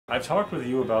I've talked with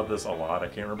you about this a lot. I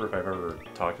can't remember if I've ever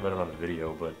talked about it on a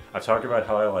video, but I've talked about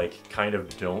how I like kind of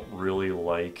don't really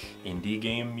like indie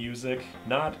game music.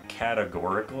 Not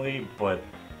categorically, but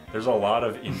there's a lot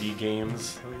of indie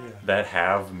games that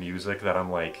have music that I'm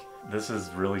like, this is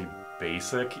really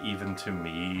basic even to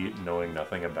me knowing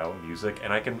nothing about music.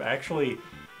 And I can actually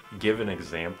give an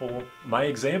example. My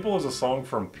example is a song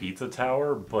from Pizza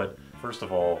Tower, but first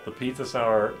of all, the Pizza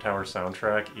Tower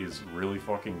soundtrack is really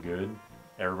fucking good.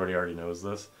 Everybody already knows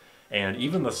this. And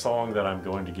even the song that I'm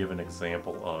going to give an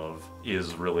example of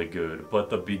is really good,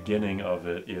 but the beginning of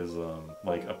it is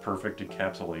like a perfect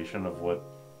encapsulation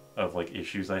of like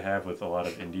issues I have with a lot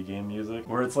of indie game music,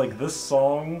 where it's like this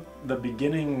song, the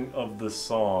beginning of the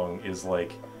song is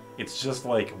like, it's just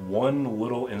like one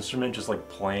little instrument just like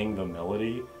playing the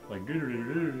melody, like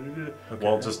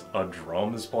while just a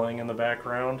drum is playing in the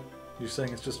background. You're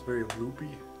saying it's just very loopy?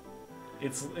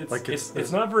 It's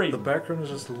not very... The background is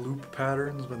just loop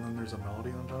patterns, but then there's a melody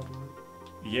on top of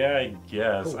it? Yeah, I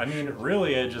guess. I mean,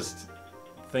 really, I just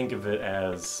think of it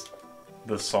as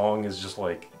the song is just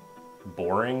like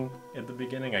boring at the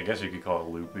beginning. I guess you could call it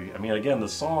loopy. I mean, again, the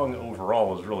song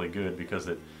overall is really good because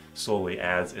it slowly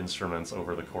adds instruments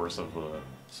over the course of the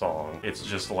song. It's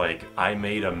just like, I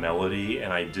made a melody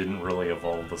and I didn't really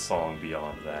evolve the song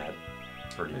beyond that,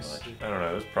 pretty much. I don't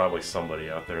know, there's probably somebody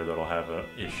out there that'll have an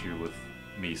issue with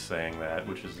me saying that,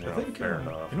 which is, fair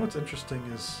enough. You know what's interesting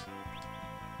is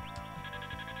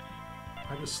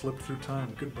I just slipped through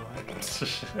time. Goodbye.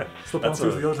 Slip on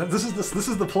through the other time. This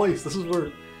is the place. This is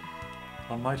where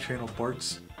on my channel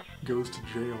Bart's Goes to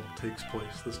Jail takes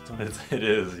place this time. It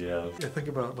is, yeah. I think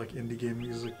about like indie game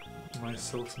music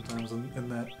myself sometimes,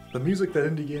 and that the music that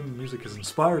indie game music is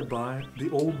inspired by, the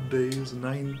old days,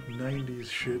 90s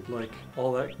shit, like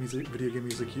all that music, video game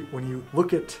music. When you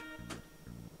look at,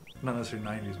 not necessarily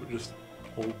 90s, but just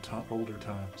older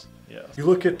times. Yeah. You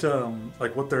look at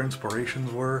like what their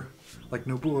inspirations were. Like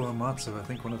Nobuo Uematsu, I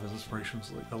think one of his inspirations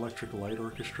was like Electric Light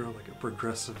Orchestra, like a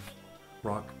progressive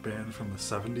rock band from the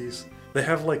 70s. They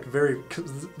have like very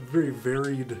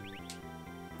varied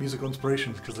musical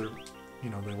inspirations because they're,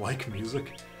 they like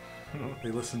music. They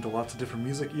listen to lots of different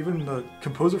music. Even the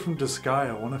composer from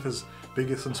Disgaea, one of his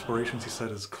biggest inspirations, he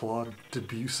said, is Claude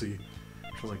Debussy.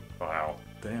 Which was like, wow,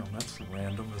 damn, that's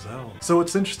random as hell. So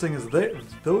what's interesting is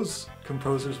those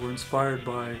composers were inspired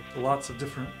by lots of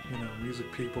different,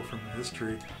 music people from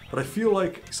history. But I feel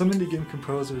like some indie game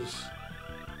composers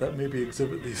that maybe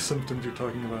exhibit these symptoms you're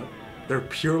talking about, they're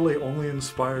purely only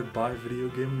inspired by video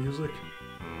game music.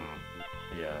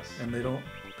 Yes. And they don't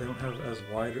have as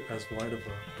wide of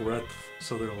a breadth,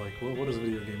 so they're like, well, what is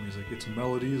video game music? It's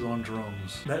melodies on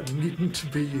drums. That needn't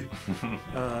be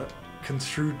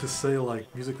construed to say like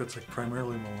music that's like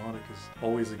primarily melodic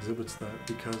always exhibits that,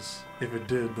 because if it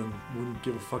did, then we wouldn't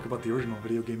give a fuck about the original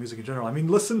video game music in general. I mean,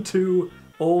 listen to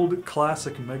old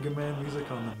classic Mega Man music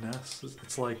on the NES.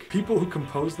 It's like people who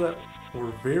composed that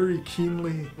were very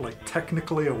keenly, like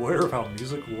technically aware of how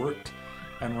music worked,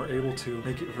 and were able to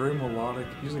make it very melodic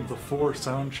using the 4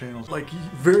 sound channels. Like,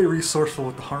 very resourceful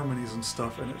with the harmonies and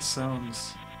stuff, and it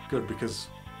sounds good because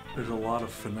there's a lot of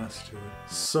finesse to it.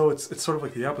 So it's sort of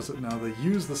like the opposite now. They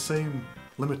use the same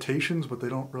limitations, but they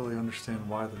don't really understand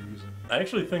why they're using them. I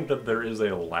actually think that there is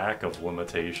a lack of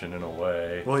limitation in a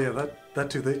way. Well, yeah, that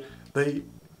too. They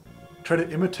try to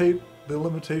imitate the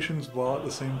limitations while at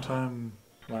the same time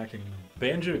lacking them.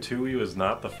 Banjo-Tooie was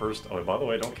not the first... Oh, by the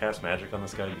way, don't cast magic on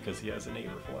this guy because he has innate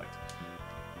reflect.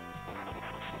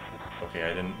 Okay,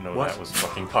 I didn't know that was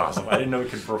fucking possible. I didn't know it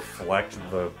could reflect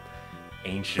the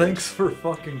ancient... Thanks for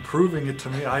fucking proving it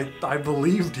to me. I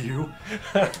believed you.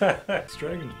 This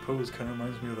dragon's pose kind of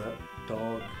reminds me of that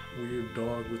dog, weird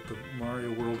dog with the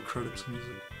Mario World credits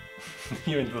music.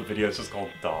 Even the video is just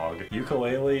called Dog.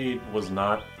 Yooka-Laylee was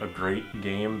not a great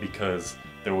game because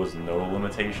there was no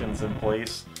limitations in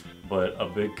place, but a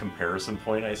big comparison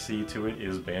point I see to it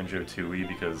is Banjo-Tooie,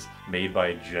 because made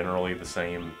by generally the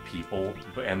same people,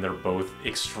 and they're both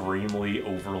extremely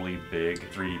overly big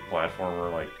 3D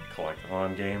platformer like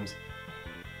collectathon games.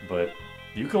 But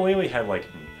Yooka-Laylee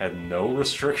had no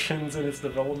restrictions in its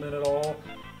development at all,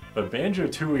 but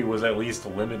Banjo-Tooie was at least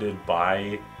limited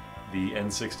by the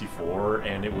N64,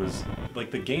 and it was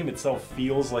like the game itself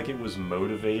feels like it was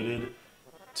motivated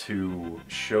to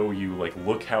show you, like,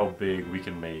 look how big we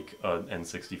can make an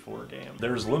N64 game.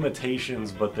 There's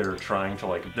limitations, but they're trying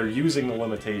to, they're using the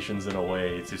limitations in a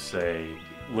way to say,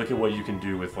 look at what you can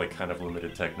do with, kind of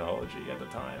limited technology at the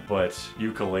time. But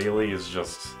Yooka-Laylee is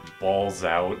just balls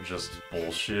out, just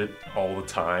bullshit all the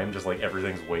time, just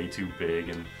everything's way too big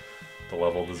and the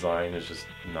level design is just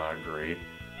not great.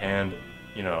 And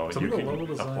you know, Some you of the can level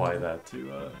design- apply that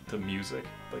to music,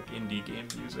 like indie game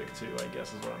music too, I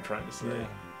guess is what I'm trying to say. Yeah.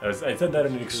 I said that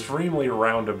in an extremely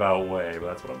roundabout way, but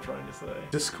that's what I'm trying to say.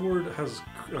 Discord has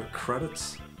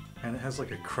credits, and it has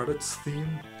like a credits theme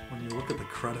when you look at the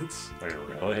credits. Wait,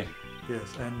 really?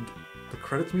 Yes, and the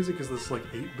credits music is this like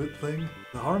 8-bit thing.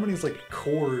 The harmony is like a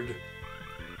chord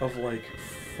of like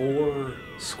 4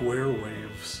 square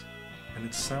waves, and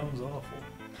it sounds awful.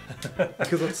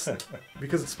 because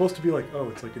it's supposed to be like, oh,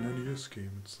 it's like an NES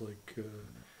game. It's like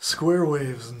square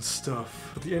waves and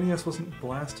stuff. But the NES wasn't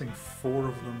blasting 4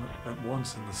 of them at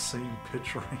once in the same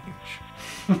pitch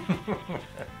range.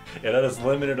 It has a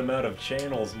limited amount of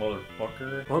channels,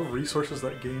 motherfucker. A lot of resources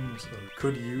that games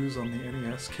could use on the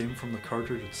NES came from the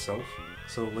cartridge itself.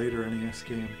 So later NES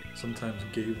games sometimes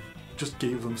just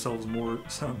gave themselves more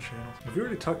sound channels. Have you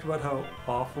already talked about how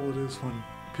awful it is when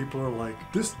people are like,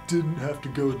 this didn't have to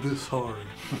go this hard?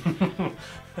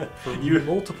 For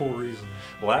multiple reasons.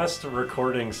 Last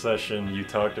recording session, you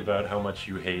talked about how much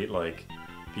you hate, like,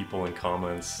 people in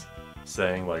comments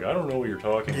saying, like, I don't know what you're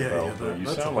talking about, but you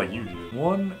sound like you do.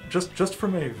 One, just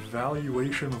from a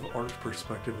valuation of art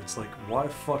perspective, it's like, why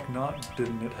fuck not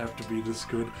didn't it have to be this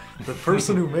good? The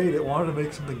person who made it wanted to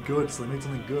make something good, so they made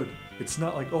something good. It's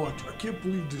not like, oh, I can't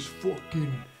believe this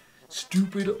fucking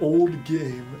stupid old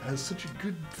game has such a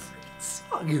good freaking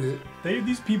song in it.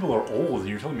 These people are old.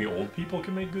 You're telling me old people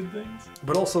can make good things?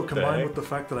 But also combined with the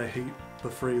fact that I hate the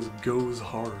phrase goes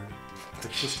hard.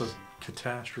 It's just a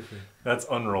catastrophe. That's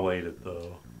unrelated,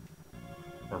 though.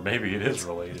 Or maybe it is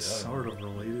related. It's sort of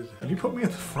related. And you put me in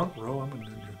the front row, I'm a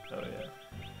ninja. Oh, yeah.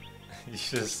 You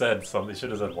should have said something. You should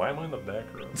have said, why am I in the back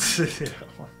row? Yeah.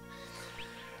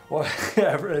 Well,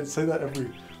 I say that every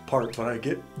part, but I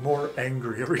get more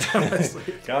angry every time I say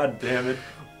it. God damn it.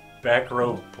 Back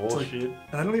row bullshit. Like,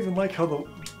 and I don't even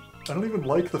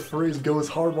like the phrase goes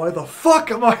hard. Why the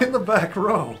fuck am I in the back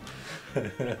row?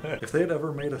 If they had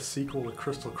ever made a sequel to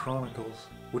Crystal Chronicles,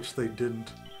 which they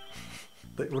didn't,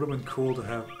 it would have been cool to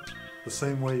have the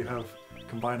same way you have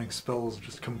combining spells,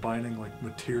 just combining like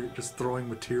just throwing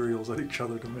materials at each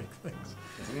other to make things.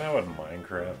 Isn't that what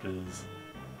Minecraft is?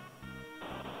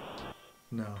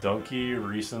 No. Donkey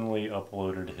recently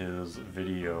uploaded his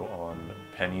video on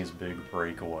Penny's Big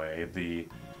Breakaway, the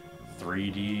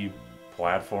 3D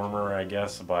platformer, I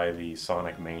guess, by the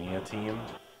Sonic Mania team.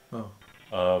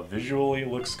 Oh. Visually, it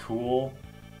looks cool.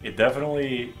 It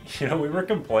definitely, we were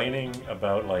complaining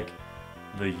about, like,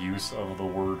 the use of the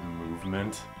word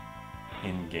movement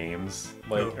in games,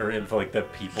 like, or in, like,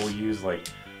 that people use, like,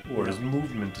 oh, his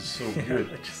movement is so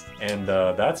good. And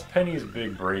that's Penny's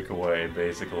Big Breakaway,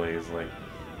 basically, is like,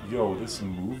 yo, this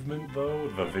movement, though,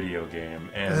 the video game,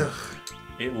 and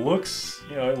it looks,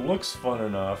 it looks fun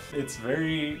enough. It's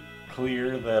very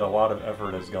clear that a lot of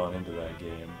effort has gone into that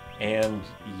game, and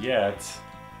yet,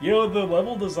 the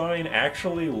level design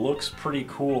actually looks pretty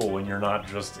cool when you're not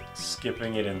just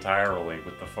skipping it entirely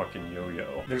with the fucking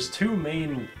yo-yo. There's 2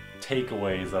 main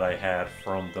takeaways that I had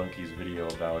from Donkey's video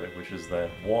about it, which is that,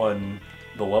 one,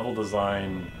 the level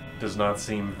design does not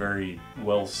seem very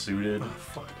well suited.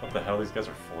 What the hell, these guys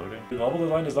are floating? The level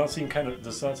design does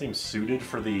not seem suited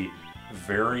for the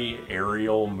very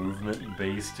aerial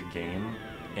movement-based game.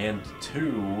 And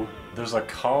 2, there's a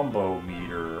combo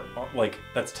meter, like,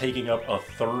 that's taking up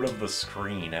 1/3 of the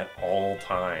screen at all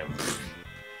times.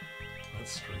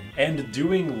 That's strange. And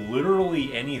doing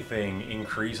literally anything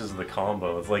increases the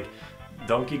combo. It's like,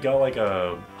 Donkey got like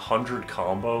 100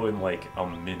 combo in like a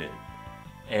minute.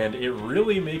 And it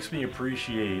really makes me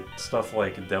appreciate stuff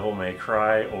like Devil May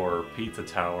Cry or Pizza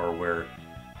Tower, where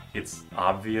it's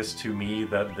obvious to me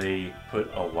that they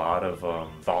put a lot of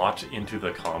thought into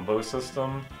the combo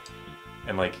system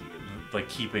and like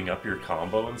keeping up your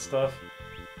combo and stuff.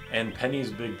 And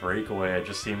Penny's Big Breakaway, it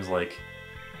just seems like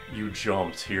you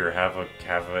jumped here, have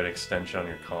an extension on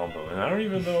your combo, and I don't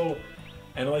even know.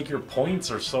 And like your points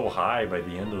are so high by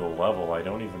the end of the level, I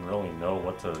don't even really know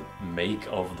what to make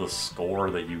of the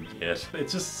score that you get. It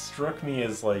just struck me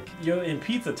as like, in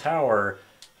Pizza Tower,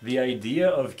 the idea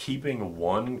of keeping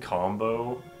one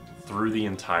combo through the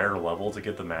entire level to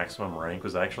get the maximum rank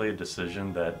was actually a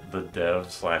decision that the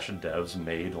devs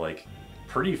made like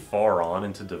pretty far on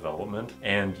into development,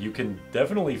 and you can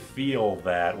definitely feel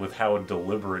that with how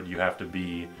deliberate you have to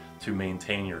be to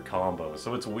maintain your combo.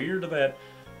 So it's weird that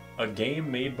a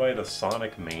game made by the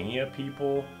Sonic Mania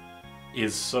people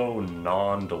is so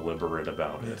non-deliberate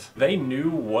about it. They knew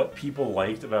what people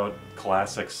liked about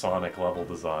classic Sonic level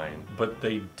design, but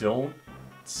they don't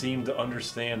seem to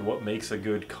understand what makes a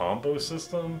good combo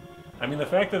system. I mean, the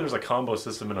fact that there's a combo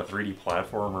system in a 3D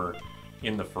platformer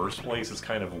in the first place is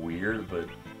kind of weird, but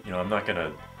I'm not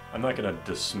gonna I'm not gonna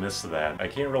dismiss that. I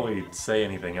can't really say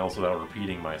anything else without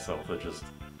repeating myself. It just...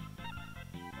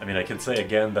 I mean, I can say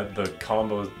again that the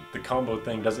combo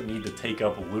thing doesn't need to take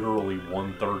up literally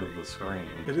 1/3 of the screen.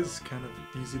 It is kind of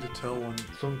easy to tell when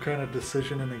some kind of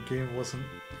decision in a game wasn't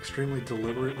extremely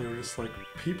deliberate. They were just like,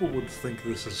 people would think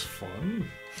this is fun.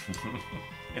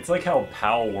 It's like how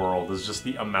Pal World is just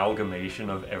the amalgamation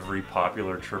of every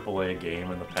popular AAA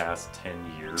game in the past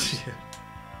 10 years. Yeah.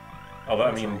 Although,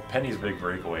 I mean, Penny's Big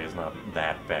Breakaway is not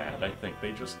that bad. I think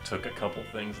they just took a couple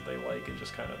things that they like and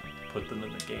just kind of put them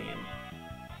in the game.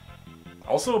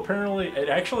 Also, apparently, it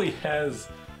actually has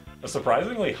a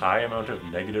surprisingly high amount of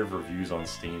negative reviews on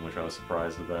Steam, which I was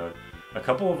surprised about. A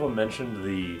couple of them mentioned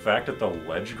the fact that the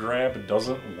ledge grab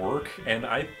doesn't work, and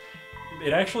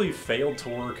it actually failed to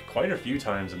work quite a few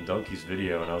times in Donkey's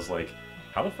video, and I was like,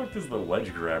 how the fuck does the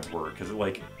ledge grab work? Because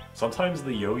like, sometimes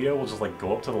the yo-yo will just like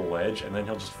go up to the ledge, and then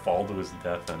he'll just fall to his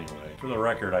death anyway. For the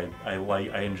record,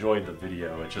 I enjoyed the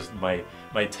video. It's just my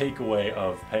takeaway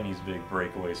of Penny's Big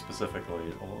Breakaway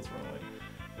specifically, although it's really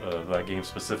that game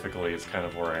specifically is kind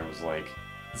of where I was like,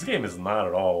 this game is not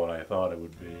at all what I thought it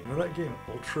would be. You know that game,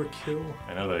 Ultra Kill?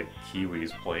 I know the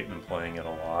Kiwis been playing it a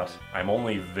lot. I'm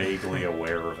only vaguely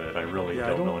aware of it. I really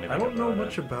don't know anything about it. I don't know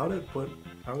much about it, but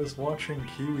I was watching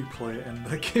Kiwi play, and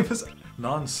the game is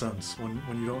nonsense when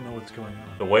you don't know what's going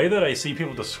on. The way that I see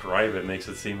people describe it makes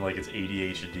it seem like it's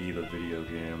ADHD, the video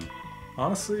game.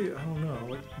 Honestly, I don't know.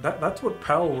 Like that's what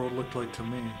Pal World looked like to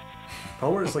me.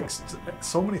 Pal World is like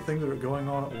so many things that are going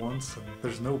on at once, and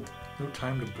there's no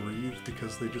time to breathe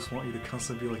because they just want you to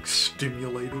constantly be like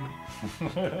stimulated.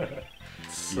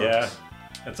 Yeah,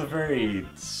 it's a very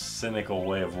cynical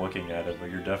way of looking at it, but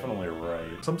you're definitely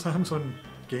right. Sometimes when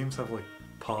games have like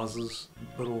pauses,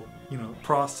 little,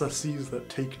 processes that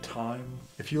take time,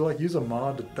 if you like use a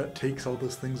mod that takes all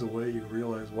those things away, you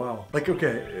realize, wow. Like,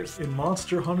 okay, in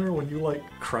Monster Hunter, when you like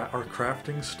are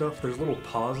crafting stuff, there's little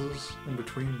pauses in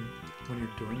between when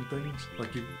you're doing things.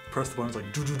 Like you press the buttons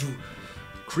like do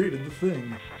created the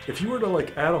thing. If you were to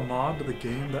like add a mod to the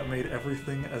game that made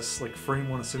everything as like frame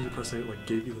one, as soon as you press it, like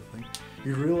gave you the thing,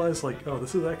 you realize like, oh,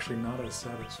 this is actually not as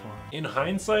satisfying. In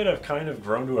hindsight, I've kind of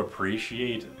grown to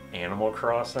appreciate Animal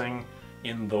Crossing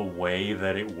in the way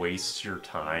that it wastes your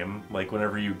time. Like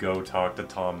whenever you go talk to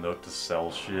Tom Nook to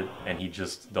sell shit and he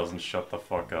just doesn't shut the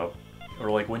fuck up. Or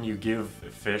like when you give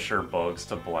fish or bugs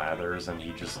to Blathers and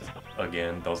he just,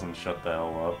 again, doesn't shut the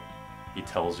hell up. He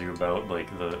tells you about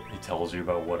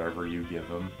whatever you give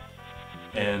him.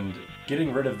 And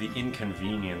getting rid of the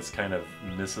inconvenience kind of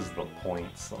misses the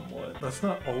point somewhat. That's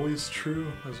not always true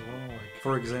as well. Like,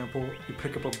 for example, you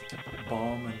pick up a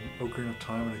bomb and Ocarina of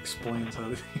Time and it explains how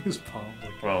to use bombs.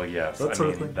 Like, well, yes, that sort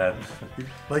of thing.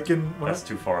 That's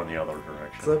too far in the other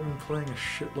direction. Because I've been playing a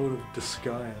shitload of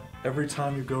Disgaea. Every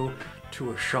time you go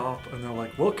to a shop and they're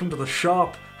like, welcome to the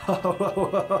shop!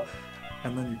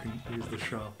 And then you can use the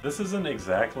shop. This isn't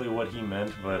exactly what he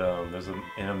meant, but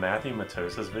in a Matthew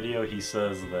Matosas video, he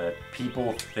says that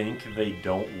people think they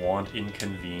don't want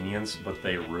inconvenience, but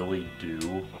they really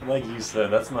do. Like you said,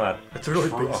 that's not it's a really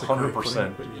true, basic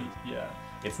 100%. But yeah,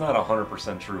 it's not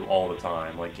 100% true all the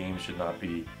time. Like games should not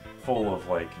be full of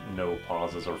like no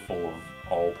pauses or full of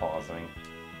all pausing.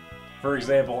 For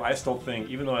example, I still think,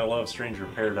 even though I love Stranger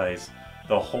of Paradise,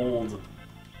 the hold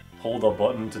a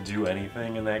button to do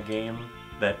anything in that game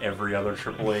that every other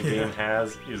AAA game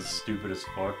has is stupid as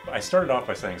fuck. I started off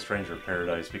by saying Stranger of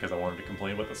Paradise because I wanted to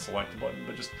complain about the select button,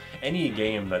 but just any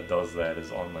game that does that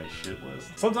is on my shit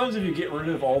list. Sometimes if you get rid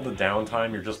of all the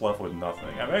downtime, you're just left with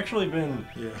nothing. I've actually been,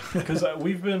 because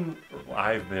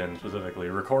I've been specifically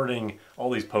recording all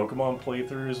these Pokemon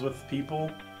playthroughs with people,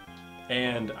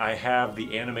 and I have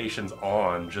the animations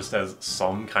on just as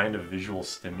some kind of visual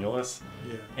stimulus.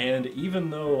 Yeah. And even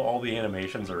though all the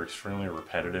animations are extremely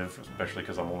repetitive, especially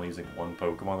because I'm only using one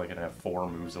Pokemon that can have 4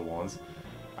 moves at once,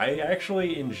 I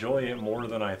actually enjoy it more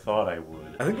than I thought I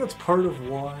would. I think that's part of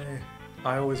why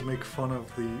I always make fun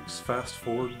of the fast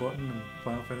forward button in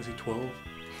Final Fantasy XII.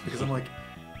 Because I'm like,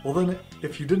 well then,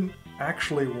 if you didn't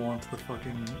actually want the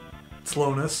fucking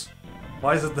slowness,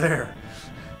 why is it there?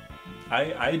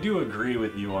 I do agree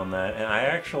with you on that, and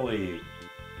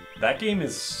that game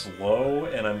is slow,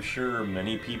 and I'm sure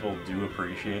many people do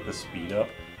appreciate the speed up,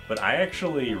 but I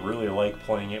actually really like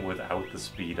playing it without the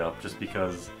speed up, just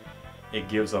because it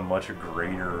gives a much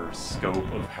greater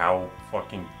scope of how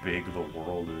fucking big the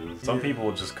world is. Some people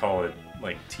would just call it,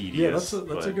 like, tedious. Yeah,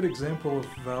 that's a good example of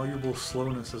valuable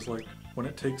slowness, is like, when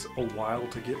it takes a while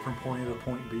to get from point A to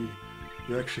point B,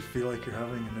 you actually feel like you're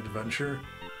having an adventure.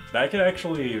 I could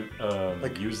actually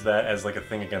Like- use that as like a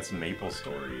thing against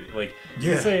MapleStory. Like, you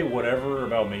Yeah. can say whatever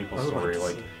about I was about MapleStory. to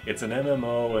Like, say. it's an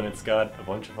MMO and it's got a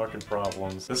bunch of fucking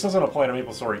problems. This doesn't apply to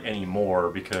MapleStory anymore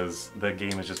because the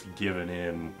game is just given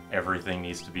in. Everything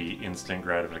needs to be instant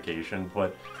gratification.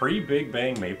 But pre-Big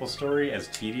Bang MapleStory, as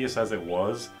tedious as it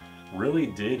was, really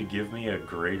did give me a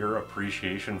greater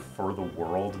appreciation for the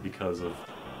world because of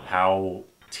how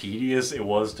tedious it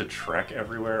was to trek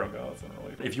everywhere. Oh god, that's not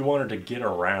really. If you wanted to get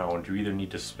around, you either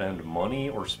need to spend money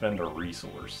or spend a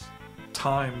resource.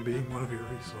 Time being one of your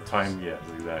resources. Time, yes,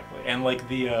 exactly. And like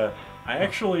I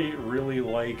actually really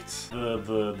liked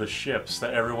the ships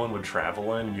that everyone would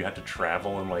travel in. You had to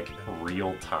travel in like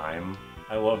real time.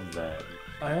 I loved that.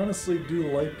 I honestly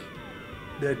do like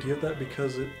the idea of that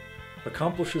because it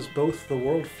accomplishes both the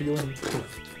world feeling.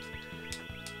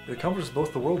 It accomplishes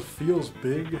both the world feels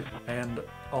big and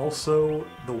also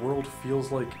the world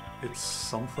feels like it's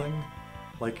something.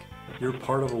 Like you're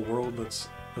part of a world that's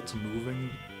moving,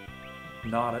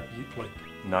 not at you like.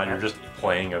 Not you're just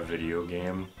playing a video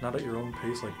game. Not at your own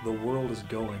pace. Like the world is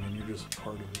going and you're just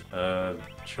part of it.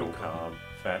 Chocob,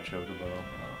 fat chocobo.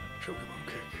 Chocobo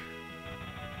kick.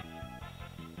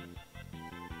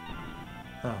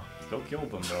 Oh, Still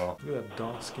killed them though. look at that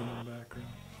DOS game background.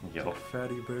 Yep. Like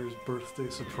Fatty Bear's birthday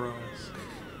surprise.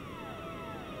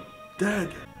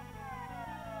 Dead!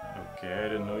 Okay, I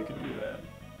didn't know you could do that.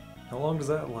 How long does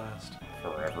that last?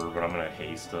 Forever, but I'm gonna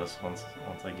haste us once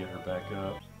I get her back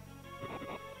up.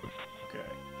 Okay,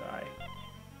 die.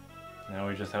 Now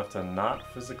we just have to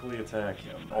not physically attack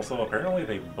him. Also, apparently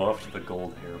they buffed the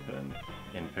gold hairpin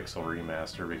in Pixel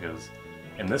Remaster because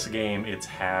in this game it's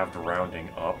halved rounding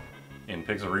up. In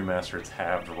Pixel Remaster it's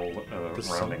halved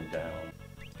rounding down.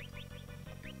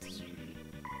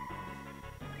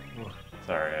 What?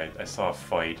 Sorry, I saw a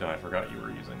fight and I forgot you were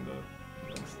using the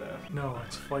healing staff. No,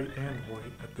 it's fight and white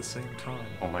at the same time.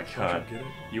 Oh my Don't god. you get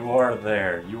it? You are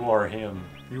there. You are him.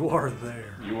 You are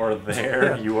there. You are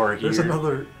there. Yeah, You are here. There's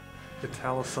another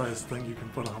italicized thing you can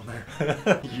put on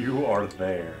there. You are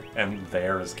there. And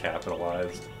there is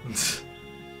capitalized.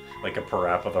 Like a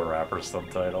Parappa the Rapper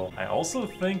subtitle. I also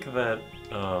think that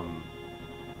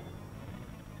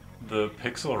the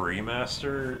Pixel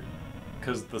Remaster,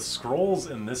 because the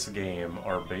scrolls in this game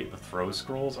are the throw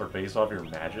scrolls are based off your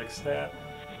magic stat.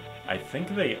 I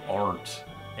think they aren't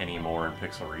anymore in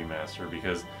Pixel Remaster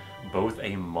because both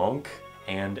a monk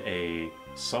and a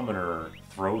summoner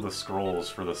throw the scrolls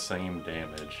for the same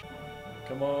damage.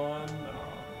 Come on.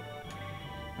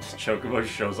 Chocobo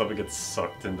shows up and gets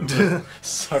sucked into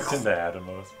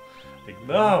Atomos. Like,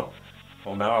 no!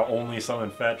 Well, now I only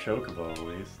summon Fat Chocobo, at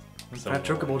least. Fat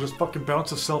Chocobo just fucking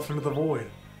bounce itself into the void.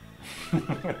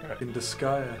 In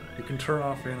Disgaea, you can turn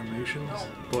off animations,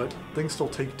 but things still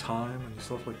take time and you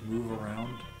still have to like move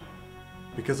around.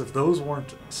 Because if those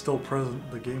weren't still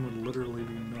present, the game would literally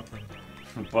be nothing.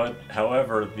 But,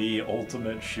 however, the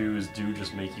ultimate shoes do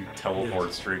just make you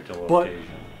teleport straight to But location.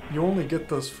 you only get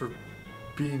those for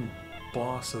being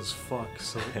boss as fuck,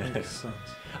 so it makes sense.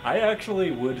 I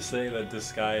actually would say that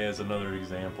Disgaea is another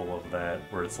example of that,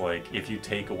 where it's like, if you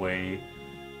take away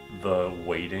the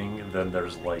waiting, then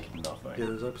there's like nothing. Yeah,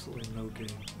 there's absolutely no game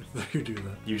if you do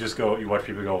that. You just go, you watch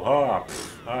people go, ah,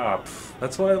 pff, ah, pff.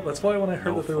 That's why when I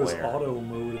heard No that there was flair. auto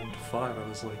mode in 5, I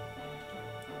was like,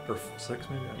 or 6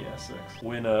 maybe? Yeah, 6.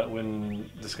 When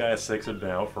Disgaea 6 had been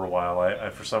out for a while, I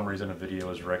for some reason a video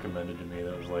was recommended to me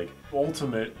that was like,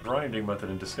 ultimate grinding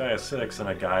method in Disgaea 6, and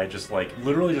a guy just like,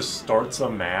 literally just starts a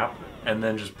map, and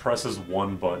then just presses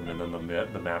one button, and then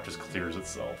the map just clears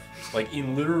itself. Like,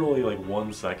 in literally like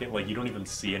 1 second, like you don't even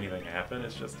see anything happen,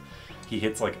 it's just, he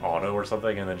hits like auto or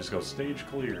something, and then just goes stage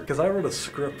clear. Because I wrote a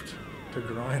script to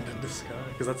grind in Disgaea,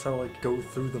 because that's how like go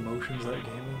through the motions that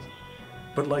game is.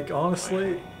 But like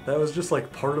honestly, that was just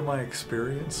like part of my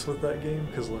experience with that game,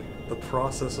 because like the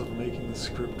process of making the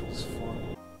script was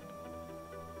fun.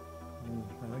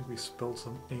 I think we spilled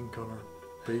some ink on our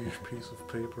beige piece of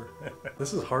paper.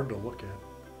 This is hard to look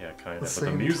at. Yeah, kind of. The But the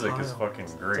same music is tile. fucking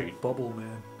It's great. like Bubble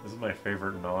Man. This is my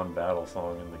favorite non-battle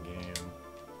song in the game.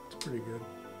 It's pretty good.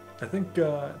 I think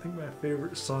my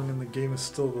favorite song in the game is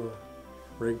still the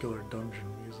regular dungeon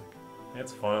music.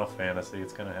 It's Final Fantasy.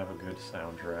 It's gonna have a good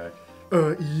soundtrack.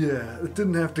 Yeah, it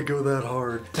didn't have to go that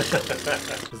hard.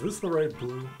 Is this the right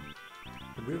blue?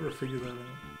 Did we ever figure that out?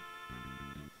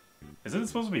 Isn't it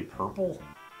supposed to be purple?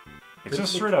 It's It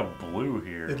just looked- straight up blue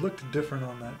here. It looked different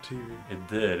on that TV. It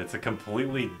did. It's a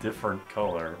completely different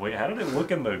color. Wait, how did it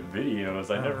look in the videos?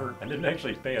 I didn't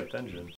actually pay attention.